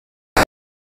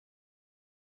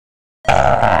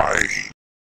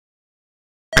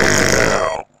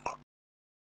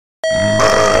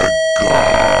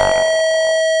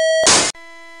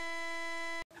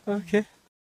Okay.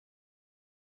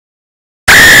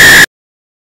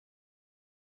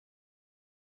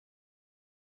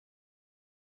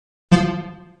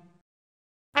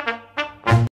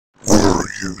 Were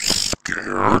you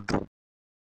scared?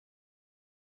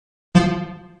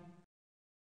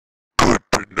 Good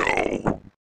to know.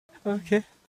 Okay.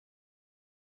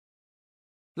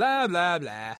 Blah, blah,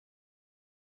 blah.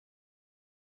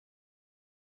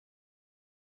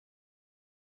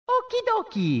 Okie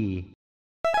dokie.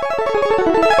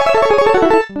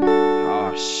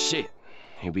 Oh shit.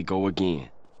 Here we go again.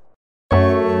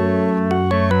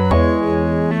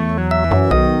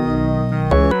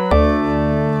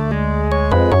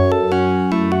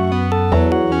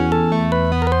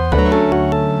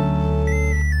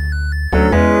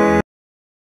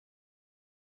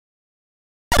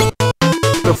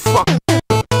 The fuck?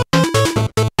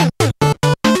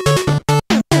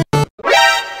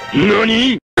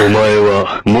 NANI?! お前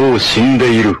はもう死ん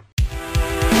でいる。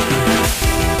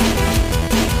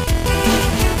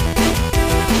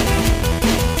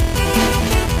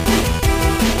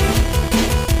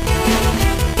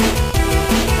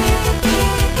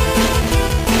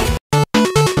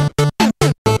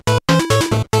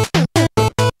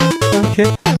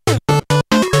Okay.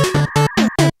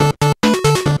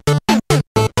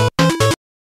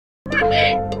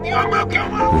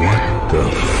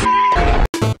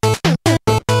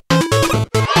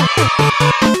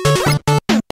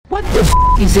 What the f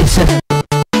is this?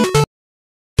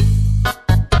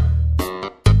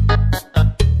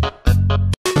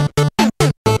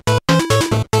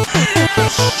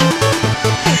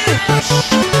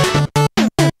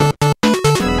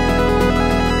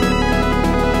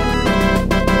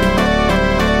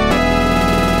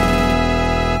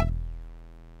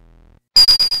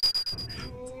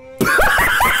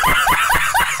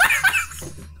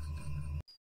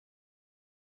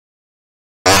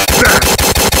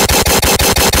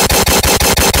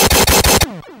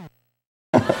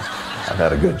 I've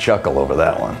had a good chuckle over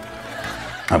that one.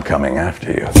 I'm coming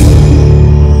after you.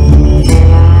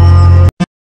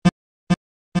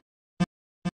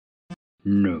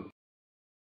 No.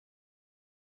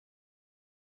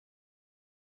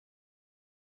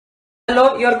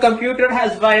 Hello, your computer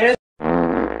has virus.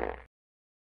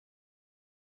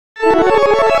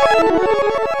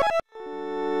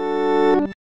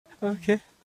 Okay.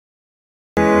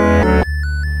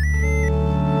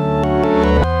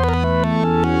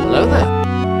 Hello there.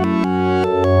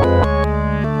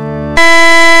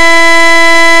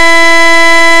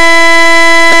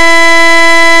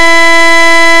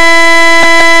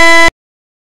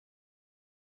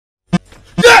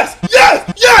 Yes!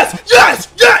 Yes! Yes! Yes!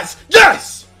 Yes!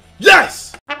 Yes!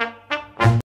 Yes!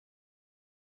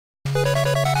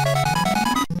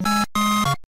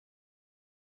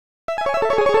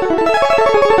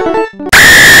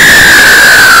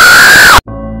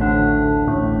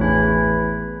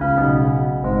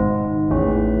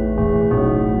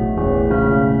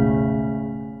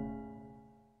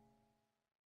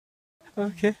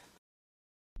 Okay.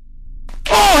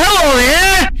 Oh, hello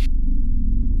there!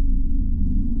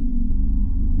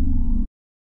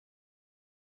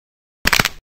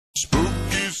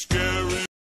 Spooky, scary.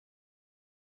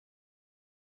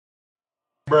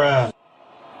 Bruh.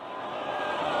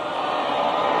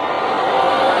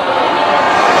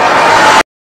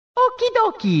 Okie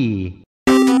dokie.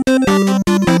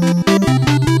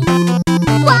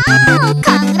 Wow!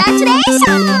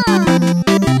 Congratulations!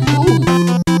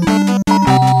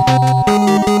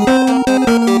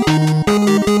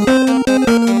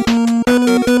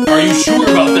 Are you sure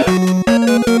about that?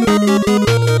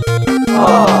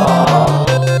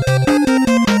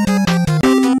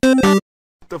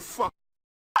 The fuck?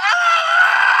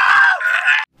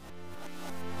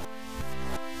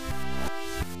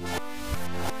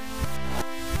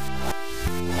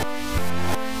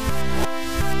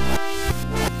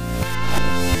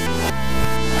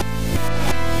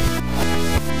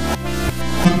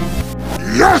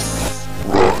 Yes!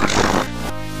 Rush,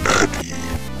 Eddie,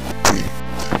 Pete,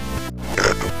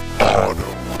 and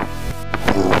Otto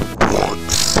were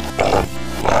once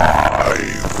alive.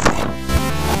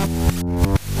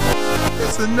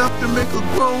 It's enough to make a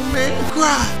grown man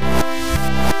cry.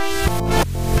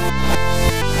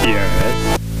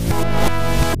 Yes.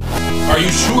 Are you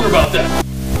sure about that?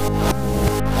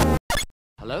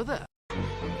 Hello there.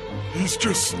 He's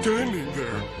just standing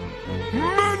there,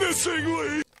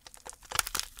 menacingly.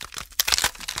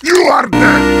 You are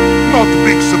dead! Not a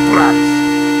big surprise!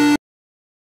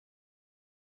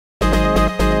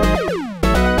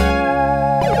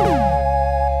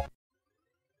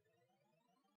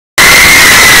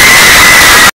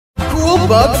 Cool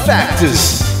bug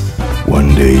factors.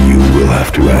 One day you will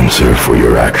have to answer for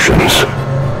your actions,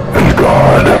 and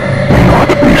God may not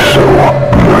be so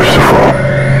merciful.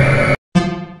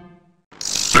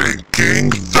 Thinking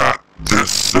that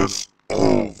this is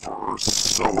over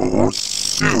so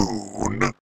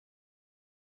soon?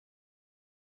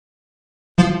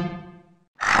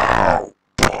 How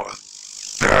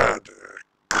pathetic.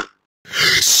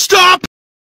 Stop!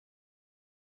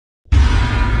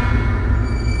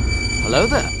 Hello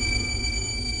there.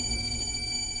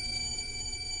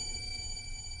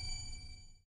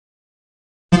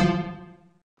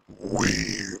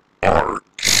 We are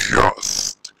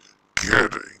just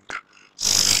getting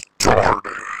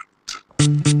started.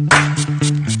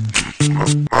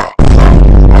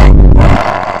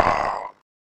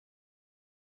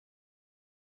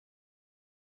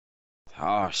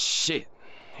 Oh shit.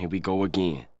 Here we go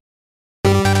again.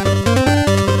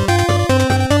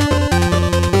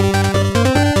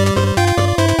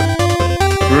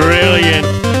 Brilliant!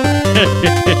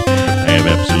 I have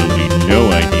absolutely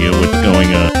no idea what's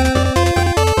going on.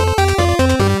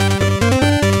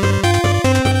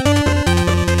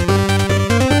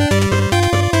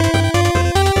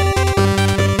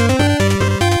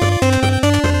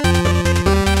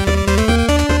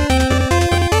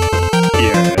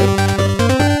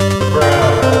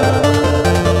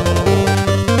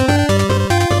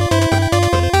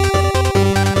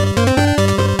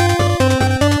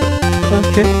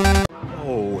 Okay.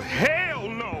 Oh, hell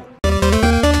no!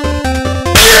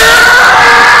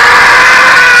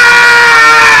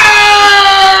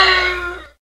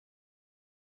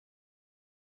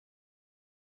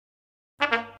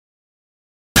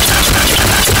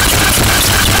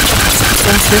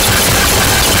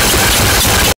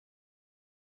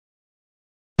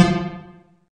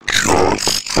 Just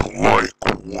like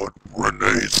what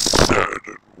Renee said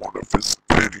in one of his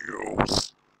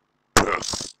videos,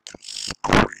 best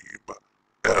scream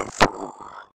ever.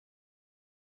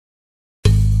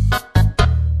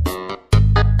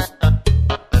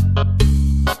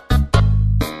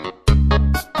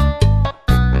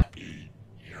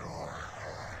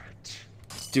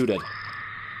 Do that.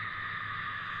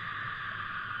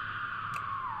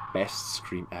 Best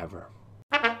scream ever.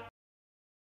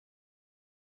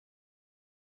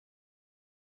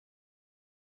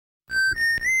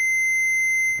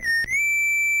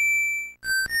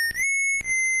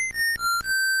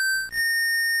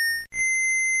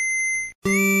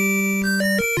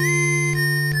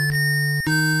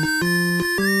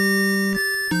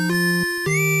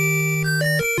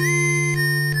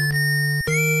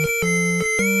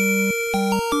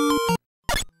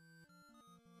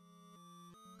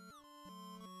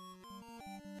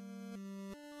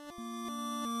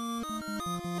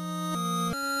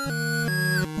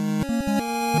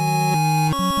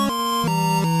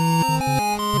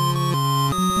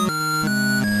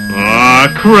 Aw,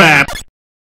 crap!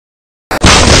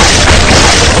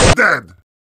 Dead!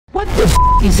 What the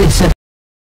is this?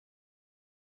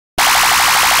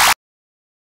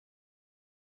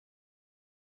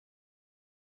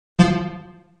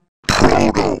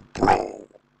 Proto Bro,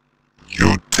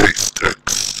 you taste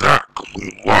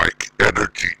exactly like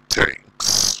energy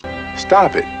tanks.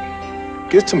 Stop it.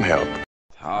 Get some help.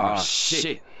 Oh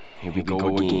shit. Here we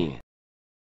go again.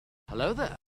 Hello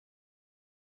there.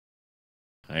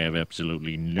 I have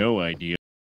absolutely no idea.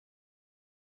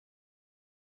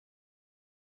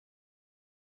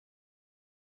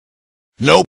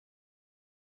 Nope.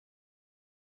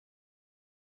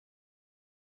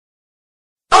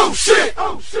 Oh shit!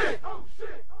 Oh shit! Oh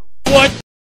shit! What?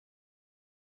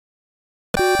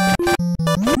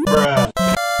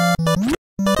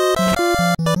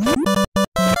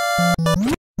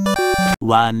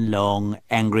 One long,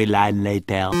 angry line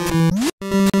later.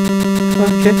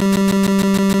 Okay.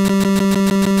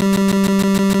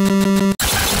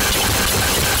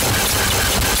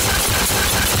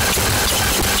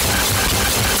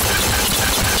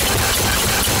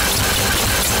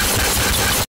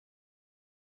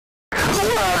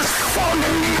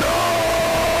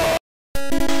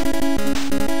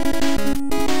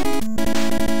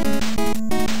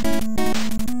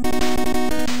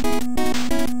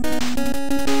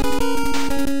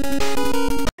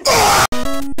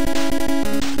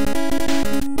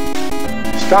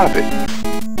 Stop it.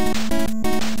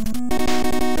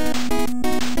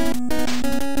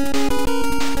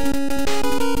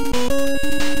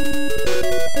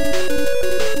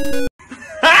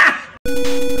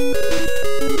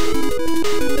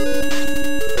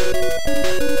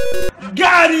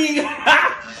 Got him!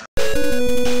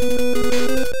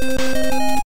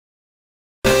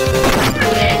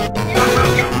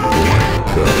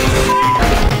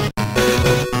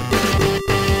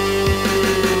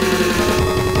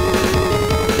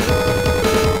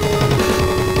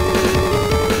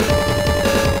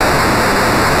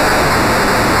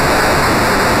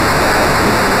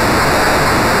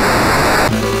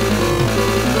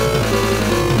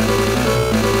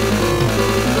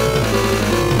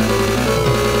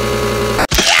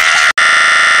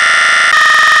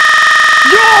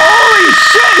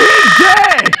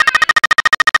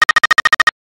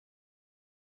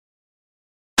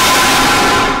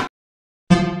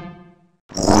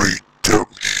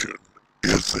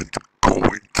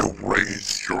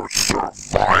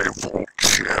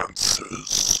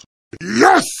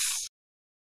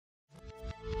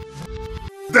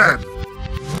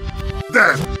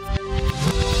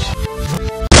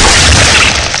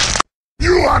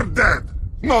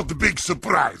 not the big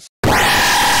surprise.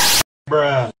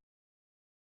 Bruh.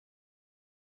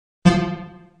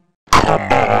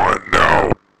 Come on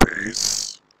now,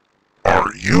 Base.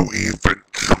 Are you even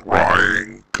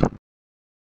trying?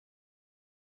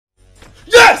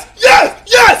 Yes! Yes!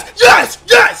 Yes! Yes!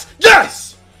 Yes!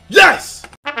 Yes! Yes!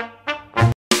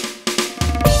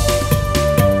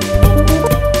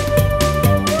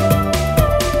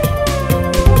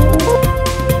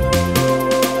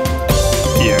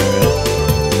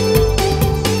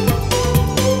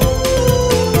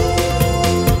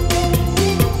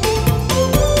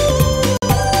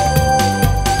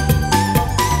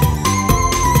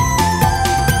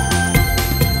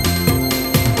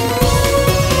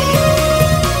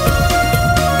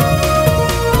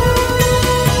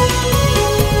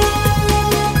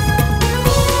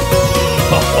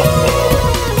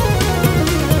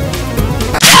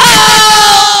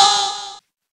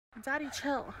 Daddy,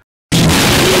 chill.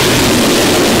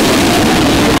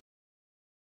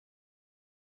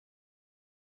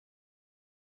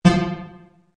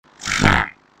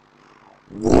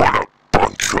 What a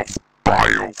bunch of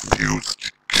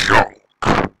biofused junk.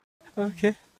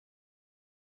 Okay.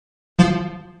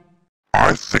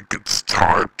 I think it's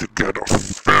time to get a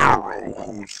pharaoh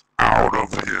who's out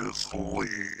of his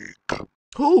league.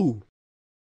 Who?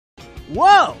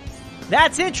 Whoa!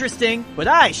 That's interesting, but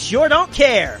I sure don't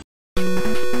care!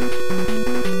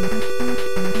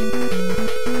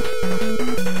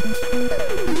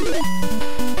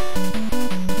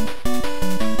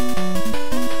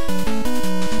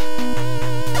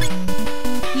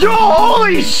 Yo,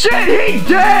 holy shit, he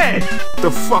dead!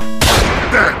 The fuck?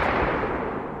 Dead!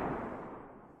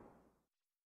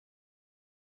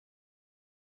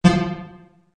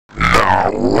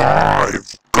 Now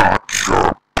I've got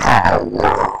your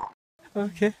power.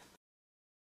 Okay.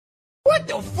 What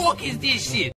the fuck is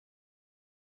this shit?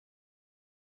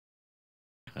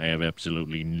 I have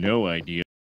absolutely no idea.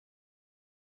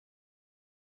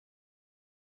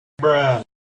 Bruh.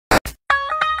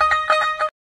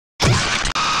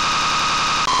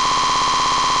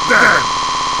 Dead!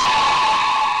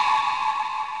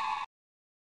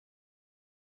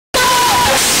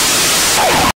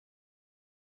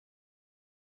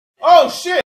 Oh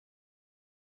shit!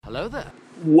 Hello there.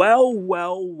 Well,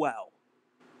 well, well.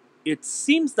 It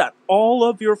seems that all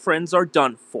of your friends are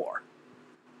done for.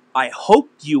 I hope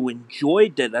you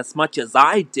enjoyed it as much as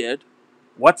I did.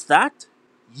 What's that?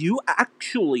 You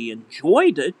actually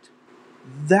enjoyed it?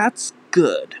 That's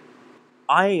good.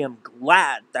 I am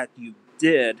glad that you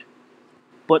did.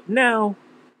 But now,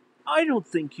 I don't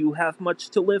think you have much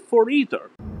to live for either.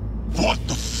 What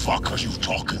the fuck are you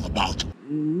talking about?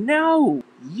 Now,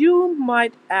 you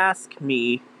might ask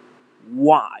me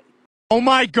why. Oh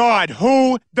my god,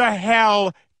 who the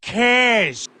hell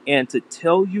cares? And to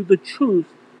tell you the truth,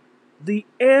 the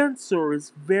answer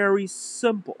is very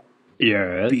simple.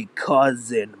 Yeah.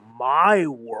 Because in my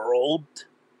world...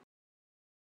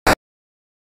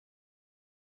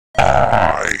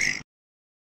 I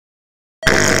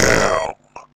am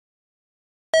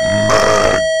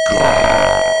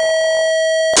Mega.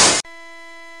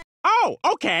 Oh,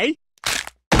 okay.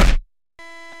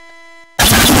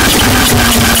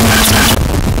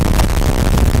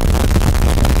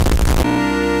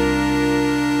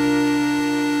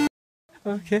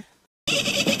 Okay.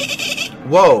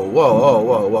 Whoa, whoa, whoa,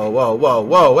 whoa, whoa, whoa, whoa,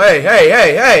 whoa, hey, hey,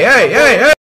 hey, hey, hey, hey,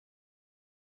 hey!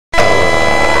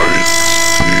 I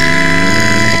see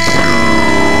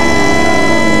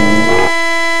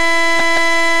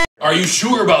you. Are you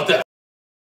sure about that?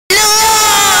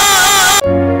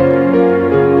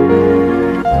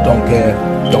 Don't care,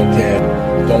 don't care,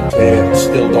 don't care,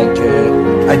 still don't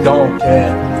care. I don't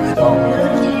care, I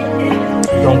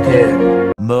don't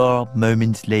care. More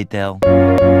moments later.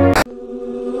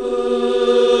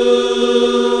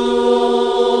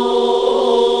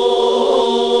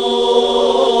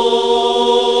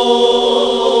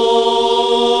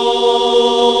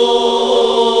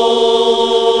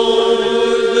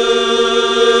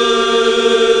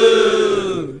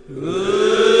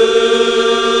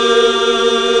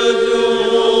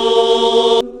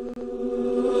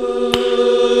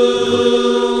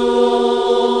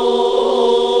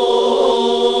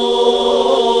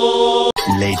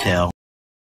 Later.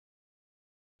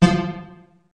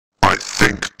 I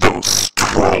think those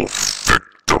 12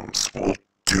 victims will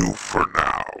do for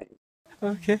now.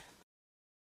 Okay.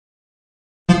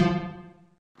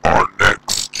 Our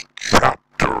next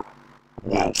chapter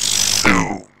will